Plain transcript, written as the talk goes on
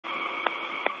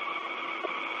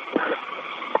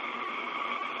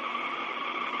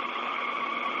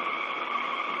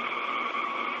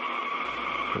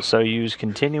The Soyuz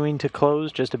continuing to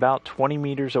close, just about 20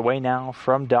 meters away now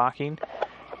from docking.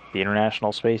 The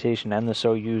International Space Station and the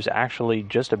Soyuz actually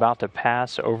just about to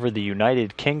pass over the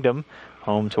United Kingdom,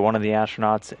 home to one of the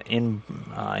astronauts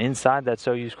inside that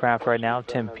Soyuz craft right now,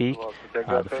 Tim Peake,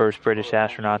 the first British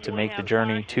astronaut to make the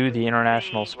journey to the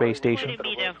International Space Station.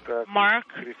 Mark,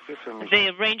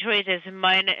 the range rate is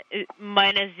minus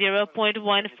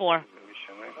 0.14.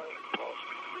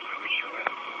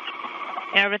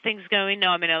 Everything's going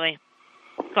nominally.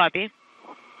 Copy.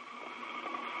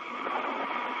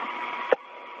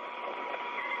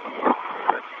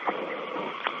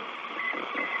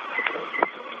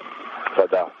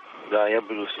 Да, я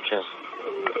буду сейчас.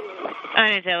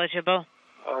 Unintelligible.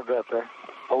 Агата.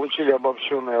 Получили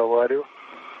обобщенную аварию.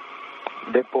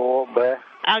 ДПО Б.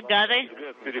 Агата.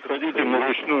 Переходите на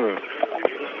ручную.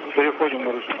 Переходим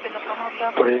на ручную.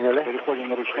 Приняли. Переходим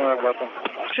на ручную, Агата.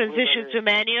 Transition to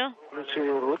manual.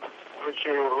 Включили рут.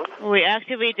 We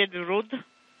activated the root.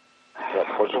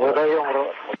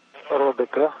 Выдаем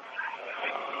РОДК.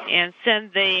 And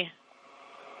send the...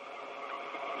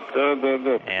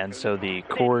 And so the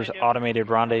Core's automated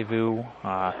rendezvous,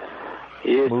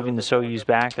 moving the Soyuz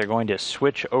back, they're going to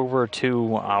switch over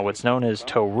to what's known as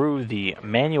Toru, the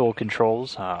manual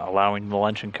controls, allowing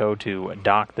Milenchenko to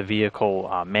dock the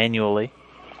vehicle manually.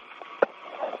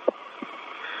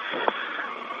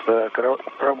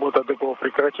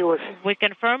 We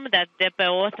confirm that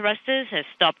DPO thrusters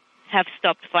have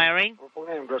stopped firing.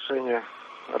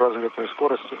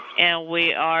 And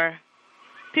we are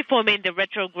performing the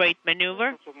retrograde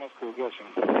maneuver.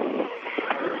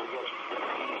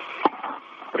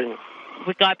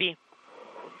 We copy.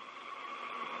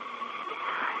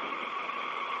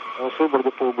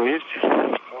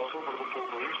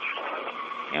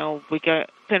 And we can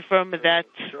confirm that.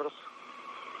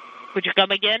 Could you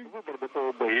come again?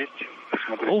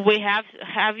 We have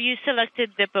you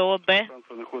selected the DPO B?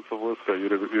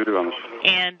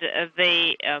 And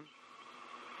the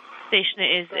station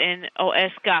is in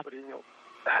OSK.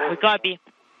 We copy.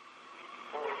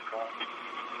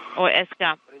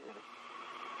 OSK.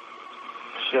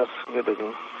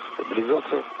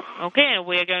 Okay,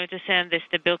 we are going to send the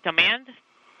stabil command.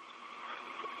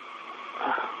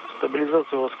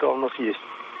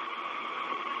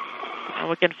 And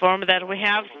we confirm that we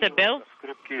have stabil.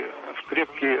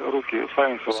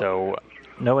 So,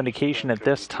 no indication at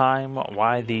this time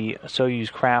why the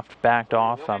Soyuz craft backed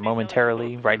off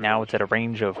momentarily. Right now it's at a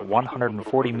range of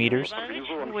 140 meters.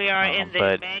 We are in the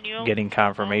but manual. Getting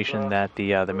confirmation that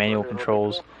the manual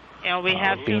controls And we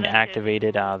have being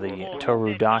activated, the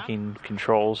Toru docking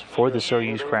controls for the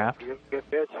Soyuz craft.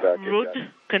 Root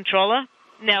controller.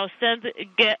 Now send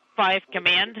get 5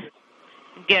 command.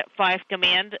 Get 5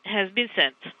 command has been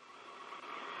sent.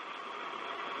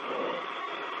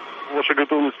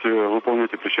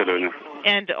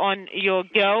 And on your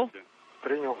go,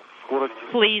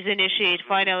 please initiate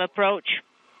final approach.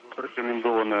 And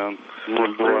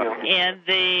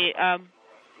the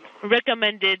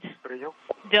recommended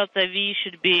delta V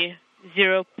should be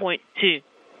 0.2.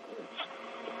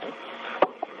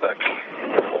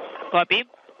 Copy.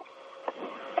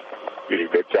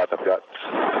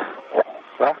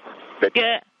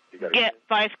 Get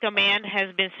 5 command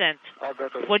has been sent.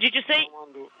 What did you say?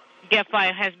 Get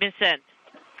 5 has been sent.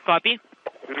 Copy.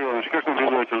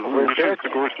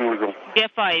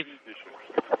 Get 5.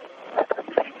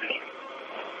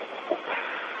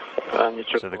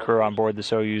 So the crew on board the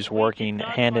Soyuz working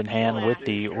hand in hand with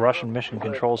the Russian Mission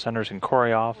Control Centers in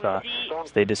Koryov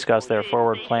as they discuss their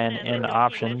forward plan and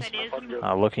options,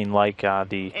 looking like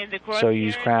the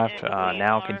Soyuz craft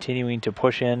now continuing to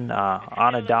push in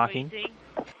on a docking.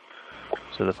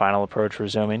 So the final approach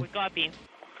resuming.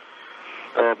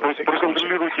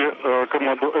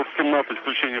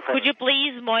 Could you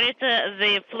please monitor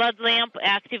the flood lamp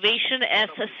activation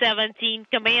S17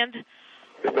 command?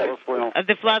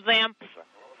 The flood lamp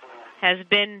has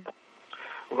been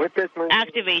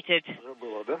activated.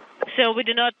 So we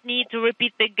do not need to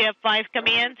repeat the GEP 5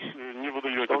 command?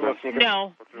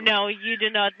 No, you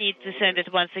do not need to send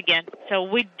it once again. So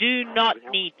we do not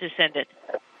need to send it.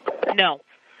 No.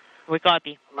 We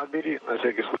copy.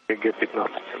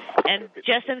 And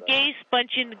just in case,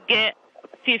 punch in GEP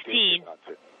 15.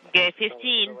 GEP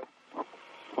 15.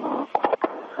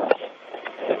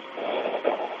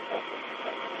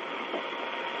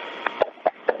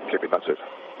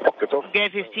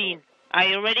 GEP 15. Are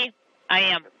you ready? I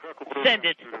am. Send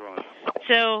it.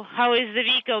 So, how is the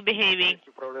vehicle behaving?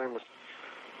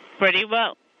 Pretty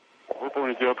well.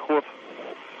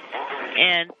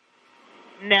 And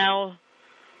now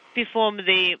perform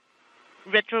the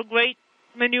retrograde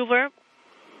maneuver.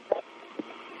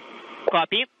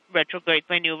 copy. Retrograde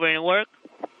maneuver in work.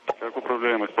 Как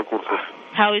управляемость по курсу?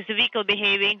 How is the vehicle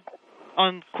behaving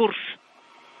on course?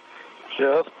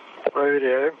 Сейчас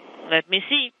проверяем. Let me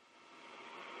see.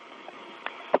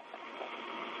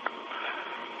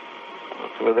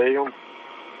 Выдаем.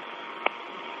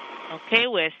 Okay,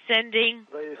 we're sending.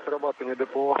 Да, есть срабатывание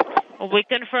ДПО. We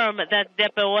confirm that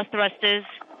depot thrusters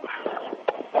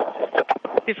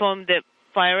perform the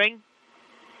firing.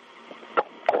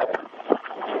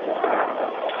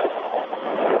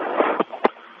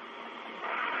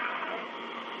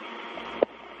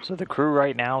 So the crew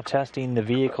right now testing the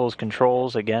vehicle's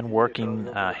controls, again working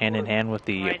hand in hand with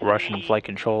the Russian flight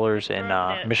controllers in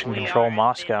Mission Control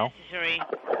Moscow.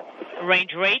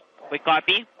 Range rate, we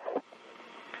copy.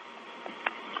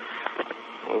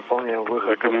 Выполняем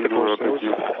выход.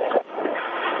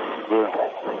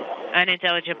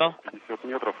 Unintelligible.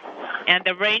 And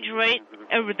the range rate,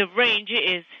 the range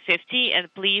is 50,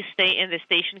 and please stay in the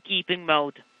station keeping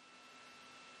mode.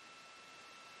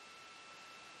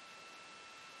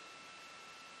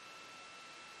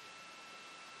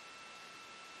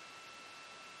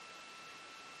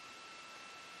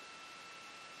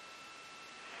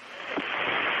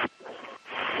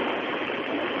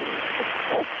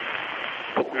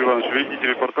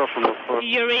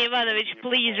 Yuri Ivanovich,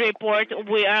 please report.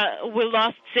 We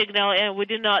lost signal and we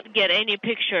do not get any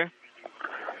picture.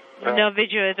 No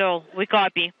video at all. We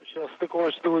copy.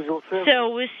 So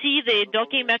we see the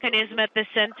docking mechanism at the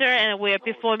center, and we are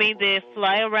performing the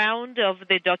fly around of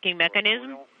the docking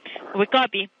mechanism. We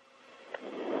copy.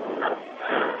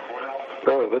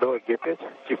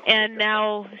 And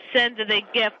now send the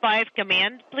G5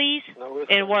 command, please,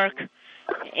 in work.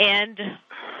 And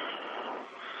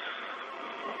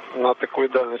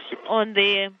on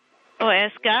the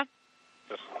OSK,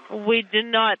 we do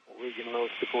not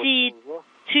see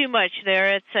too much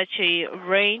there at such a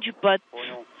range, but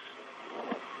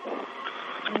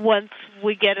once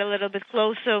we get a little bit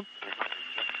closer.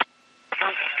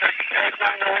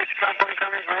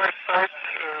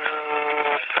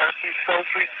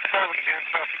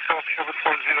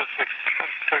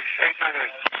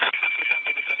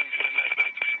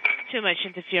 Too much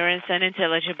interference,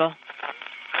 unintelligible.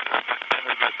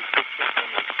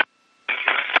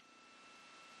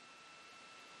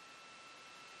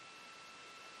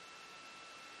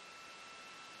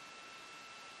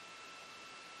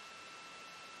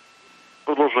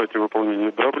 Продолжайте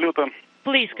выполнение дроблета.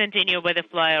 Please continue with the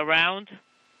fly around.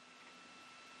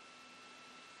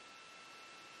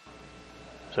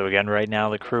 So again, right now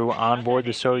the crew on board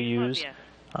the Soyuz,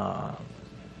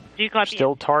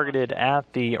 still targeted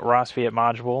at the Rosviet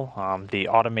module. The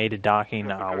automated docking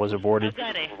was aborted,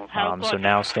 so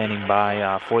now standing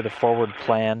by for the forward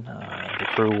plan. The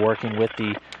crew working with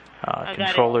the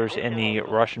controllers in the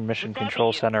Russian Mission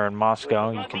Control Center in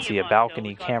Moscow. You can see a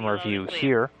balcony camera view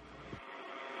here.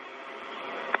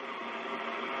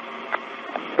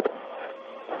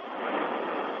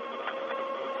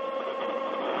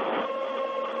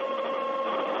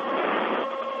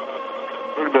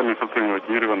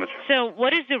 So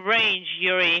what is the range,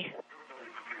 Yuri?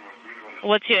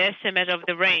 What's your estimate of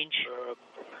the range?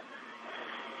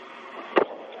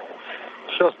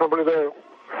 Сейчас наблюдаю.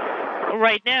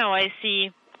 Right now I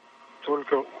see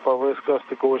Только ПВСК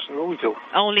стыковочный узел.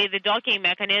 only the docking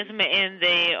mechanism in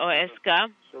the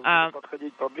OSK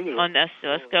on the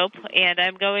oscilloscope, and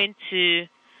I'm going to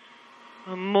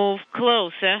move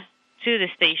closer to the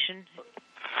station,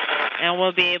 and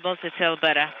we'll be able to tell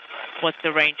better what's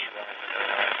the range.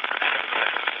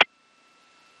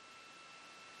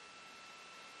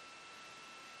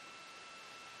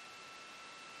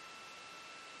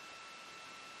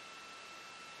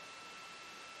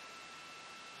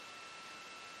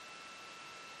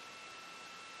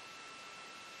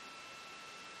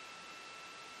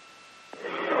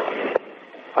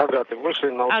 Агаты,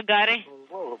 вышли на Agate,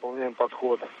 выполняем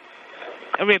подход.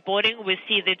 reporting, we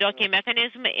see the docking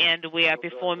mechanism, and we are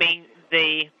performing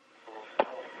the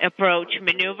approach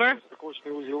maneuver.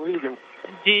 Стыковочный узел видим.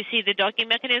 Do you see the docking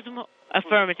mechanism?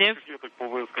 Affirmative.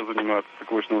 ПВСК занимает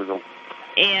стыковочный узел.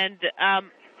 And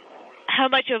how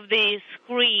much of the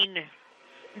screen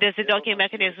does the docking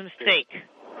mechanism take?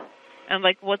 And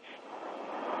like what's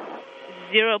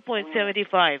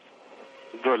 0.75?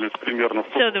 Дальность примерно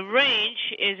 100. So the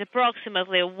range is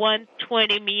approximately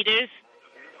 120 meters.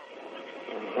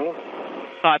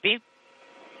 Copy.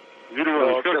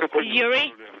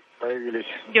 Yuri? Появились.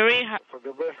 Yuri,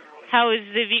 ФГБ. how is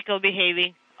the vehicle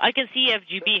behaving? I can see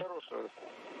FGB.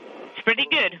 It's pretty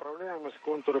good. Управляемость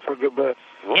контура ФГБ.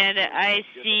 And I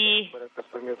see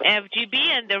FGB,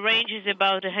 and the range is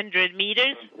about 100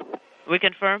 meters. We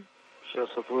confirm.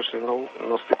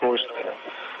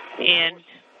 And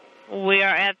we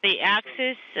are at the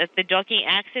axis, at the docking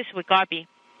axis. We copy.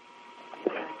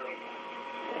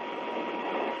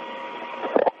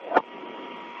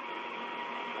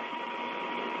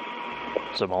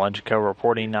 So Malenchiko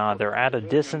reporting they're at a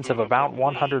distance of about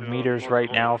 100 meters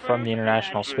right now from the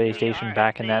International Space Station,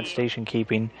 back in that station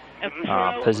keeping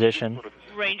position.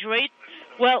 Range rate.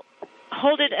 Well,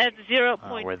 hold it at 0.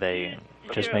 Where they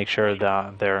just make sure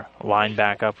that they're lined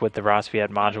back up with the Rassvet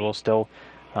module, still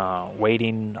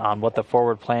waiting on what the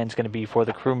forward plan is going to be for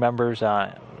the crew members,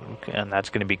 and that's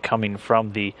going to be coming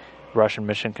from the Russian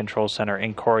Mission Control Center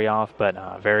in Koryov, but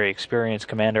very experienced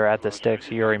commander at the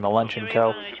sticks, Yuri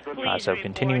Malenchiko. So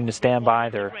continuing to stand by.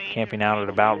 They're camping out at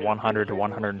about 100 to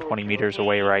 120 meters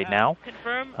away right now.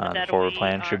 The forward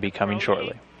plan should be coming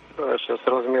shortly. And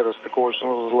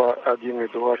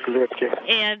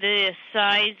the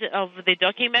size of the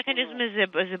docking mechanism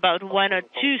is about 1 or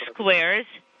 2 squares.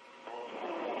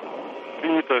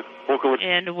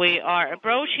 And we are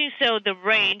approaching, so the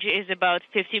range is about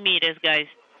 50 meters, guys.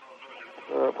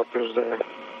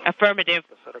 Affirmative.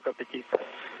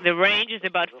 The range is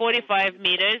about 45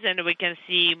 meters, and we can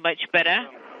see much better.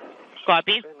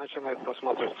 Copy.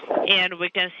 And we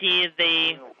can see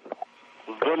the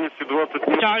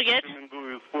target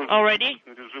already.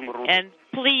 And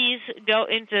please go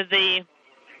into the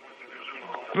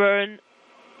burn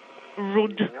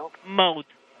root mode.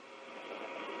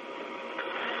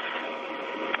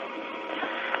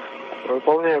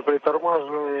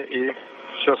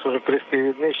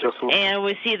 And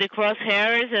we see the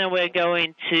crosshairs, and we're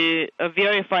going to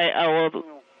verify our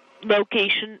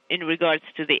location in regards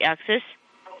to the axis.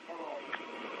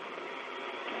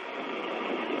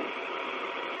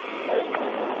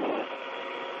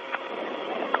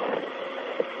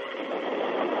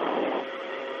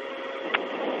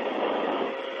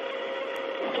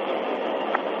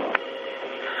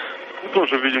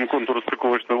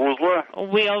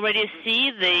 We already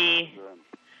see the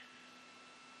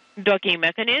docking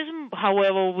mechanism,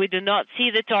 however, we do not see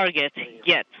the target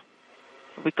yet.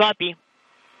 We copy.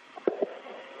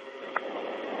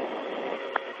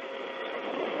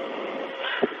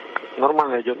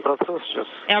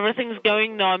 Everything's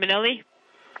going nominally.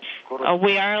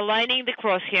 We are aligning the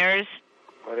crosshairs,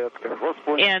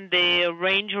 and the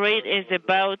range rate is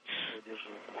about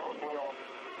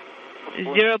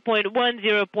 0.1,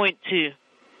 0.2.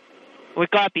 We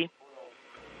copy.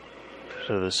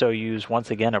 So the Soyuz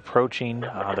once again approaching the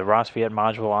Rassvet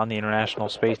module on the International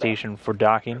Space Station for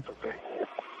docking.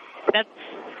 That's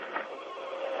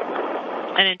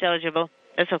unintelligible.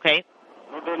 That's okay.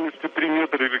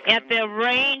 At the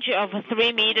range of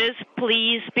 3 meters,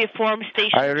 please perform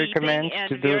station I recommend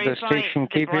to do the station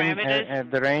keeping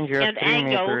at the range of 3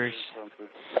 meters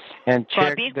and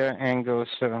check the angles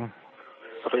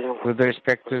with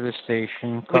respect to the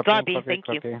station. Copy. Thank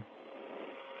you.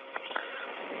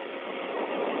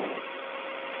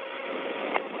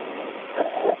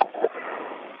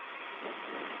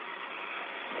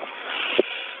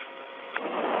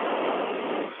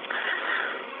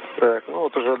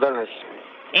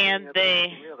 And the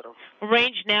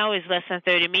range now is less than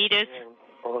 30 meters.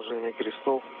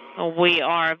 We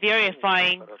are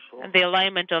verifying the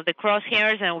alignment of the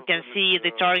crosshairs, and we can see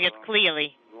the target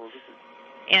clearly.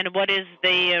 And what is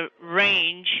the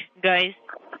range, guys?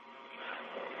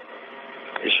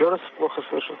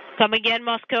 Come again,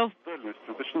 Moscow?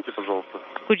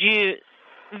 Could you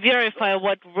verify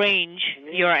what range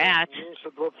you're at?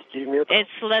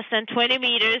 It's less than 20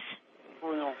 meters.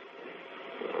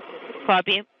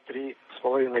 Copy.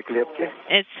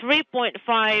 It's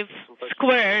 3.5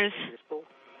 squares,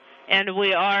 and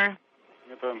we are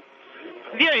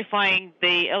verifying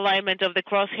the alignment of the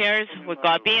crosshairs. We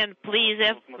copy, and please,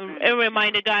 a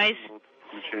reminder, guys,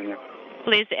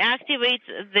 please activate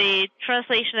the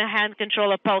translation and hand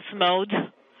controller pulse mode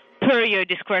per your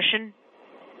discretion.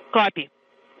 Copy.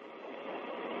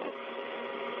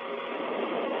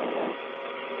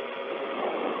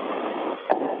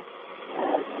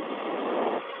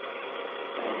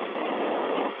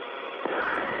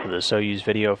 The Soyuz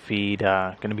video feed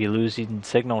going to be losing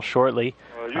signal shortly.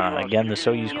 Again, the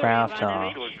Soyuz craft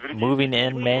moving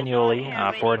in manually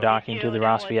for docking to the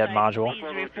Rassvet module.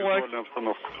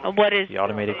 The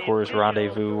automated course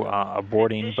rendezvous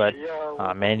aborting, but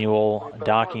manual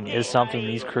docking is something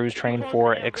these crews train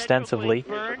for extensively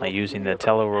using the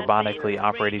tele-robotically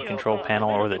operated control panel,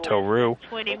 or the TORU.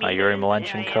 Yuri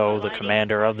Malenchiko, the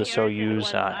commander of the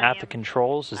Soyuz, at the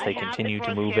controls as they continue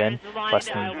to move in less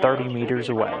than 30 meters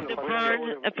away.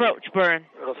 Approach burn.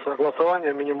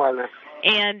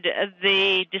 and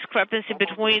the discrepancy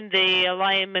between the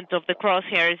alignment of the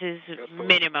crosshairs is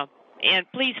minimum. And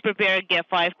please prepare Gap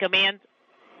 5 command.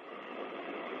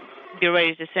 Be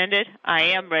ready to send it. I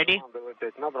am ready.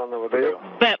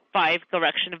 VEP 5,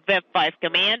 correction, VEP 5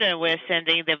 command, and we're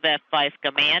sending the VEP 5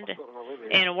 command.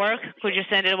 In work, could you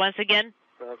send it once again?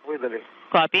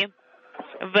 Copy.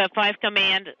 VEP 5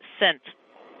 command sent.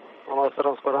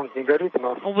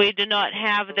 We do not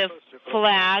have the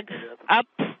flag up,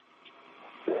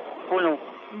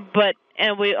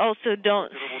 and we also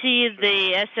don't see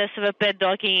the ISS VEP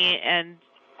docking and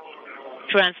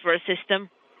transfer system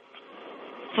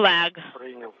flag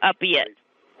up yet.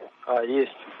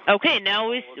 Okay, now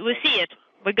we see it.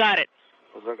 We got it.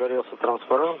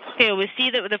 Okay, we see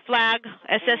that the flag,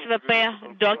 ISS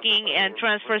VEP docking and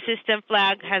transfer system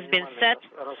flag has been set.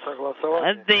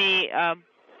 The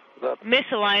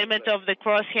misalignment of the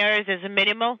crosshairs is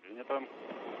minimal.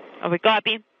 We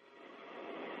copy.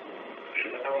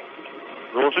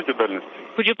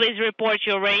 Could you please report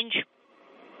your range?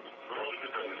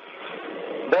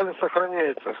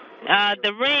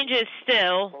 The range is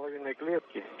still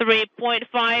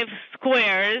 3.5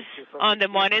 squares on the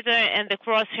monitor, and the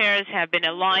crosshairs have been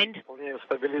aligned.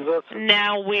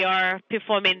 Now we are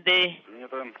performing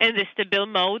in the stable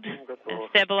mode,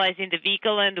 stabilizing the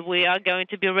vehicle, and we are going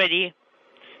to be ready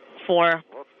for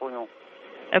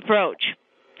approach.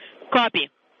 Copy.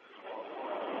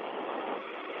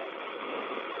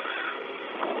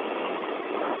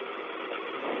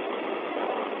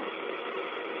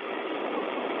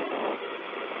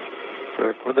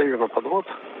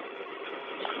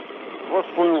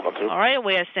 All right,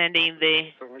 we are sending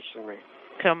the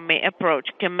approach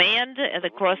command. The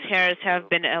crosshairs have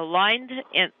been aligned,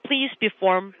 and please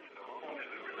perform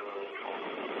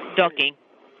docking.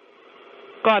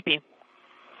 Copy.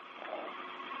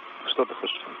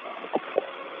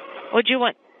 What do you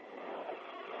want?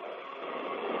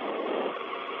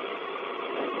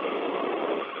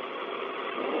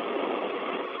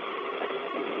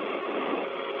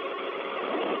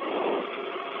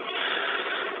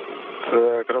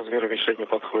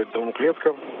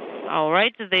 All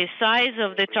right, the size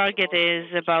of the target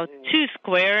is about 2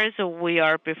 squares. We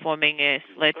are performing a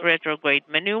slight retrograde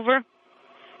maneuver.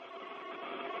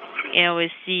 And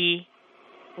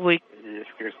we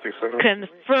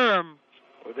confirm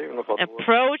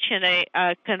approach, and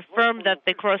I confirm that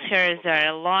the crosshairs are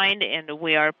aligned and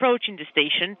we are approaching the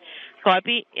station.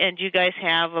 Copy, and you guys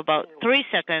have about 3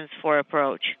 seconds for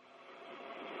approach.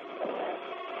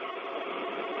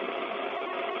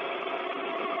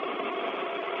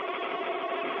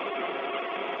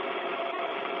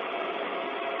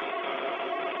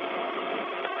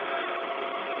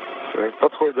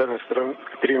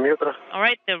 All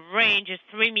right, the range is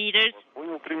 3 meters.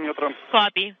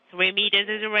 Copy. 3 meters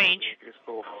is the range.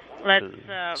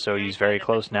 Soyuz very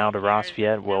close now to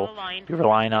Rosviet. We'll be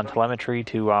relying on telemetry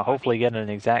to hopefully get an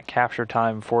exact capture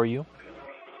time for you.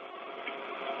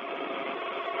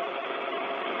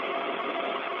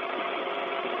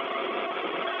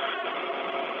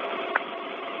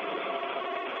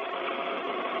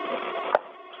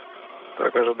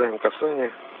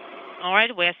 All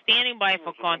right, we're standing by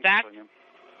for contact.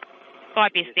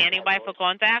 Copy, standing by for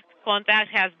contact. Contact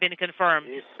has been confirmed.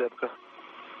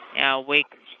 We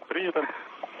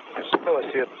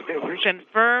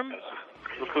confirm.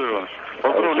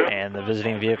 And the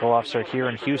visiting vehicle officer here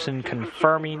in Houston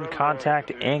confirming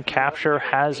contact and capture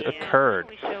has occurred.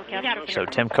 So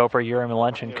Tim Koper, Yuri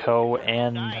Malenchenko,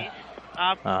 and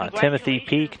Timothy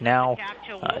Peake now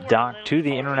docked to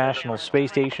the International Space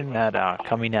Station at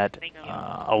coming at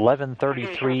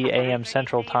 11:33 a.m.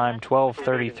 Central Time,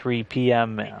 12:33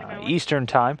 p.m. Eastern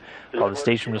Time, while the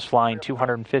station was flying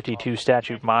 252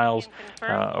 statute miles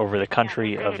over the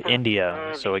country of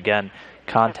India. So again,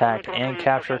 contact and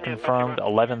capture confirmed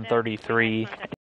 11:33